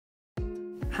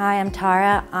Hi, I'm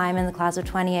Tara. I'm in the class of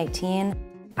 2018.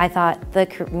 I thought the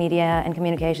Media and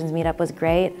Communications Meetup was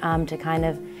great to kind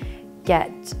of get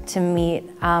to meet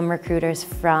recruiters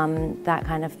from that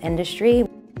kind of industry.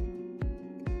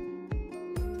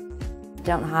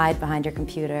 Don't hide behind your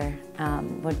computer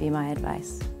would be my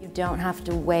advice. You don't have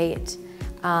to wait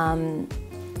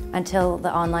until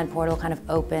the online portal kind of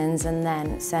opens and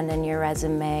then send in your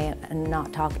resume and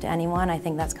not talk to anyone. I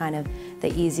think that's kind of the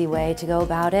easy way to go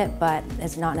about it, but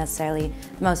it's not necessarily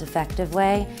the most effective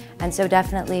way. And so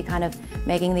definitely kind of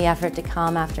making the effort to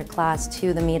come after class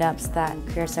to the meetups that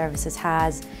Career Services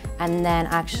has, and then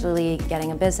actually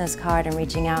getting a business card and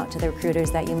reaching out to the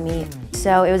recruiters that you meet.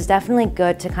 So it was definitely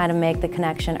good to kind of make the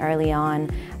connection early on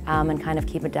and kind of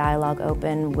keep a dialogue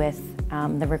open with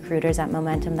the recruiters at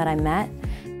Momentum that I met.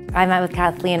 I met with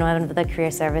Kathleen, one of the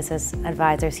Career Services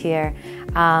advisors here,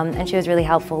 and she was really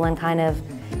helpful in kind of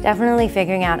definitely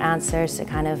figuring out answers to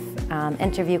kind of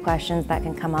interview questions that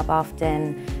can come up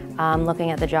often,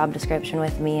 looking at the job description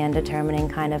with me and determining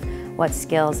kind of what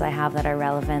skills I have that are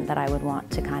relevant that I would want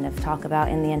to kind of talk about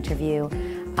in the interview.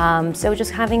 So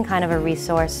just having kind of a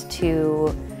resource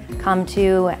to come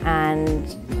to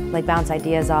and like bounce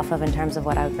ideas off of in terms of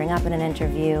what I would bring up in an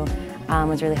interview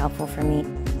was really helpful for me.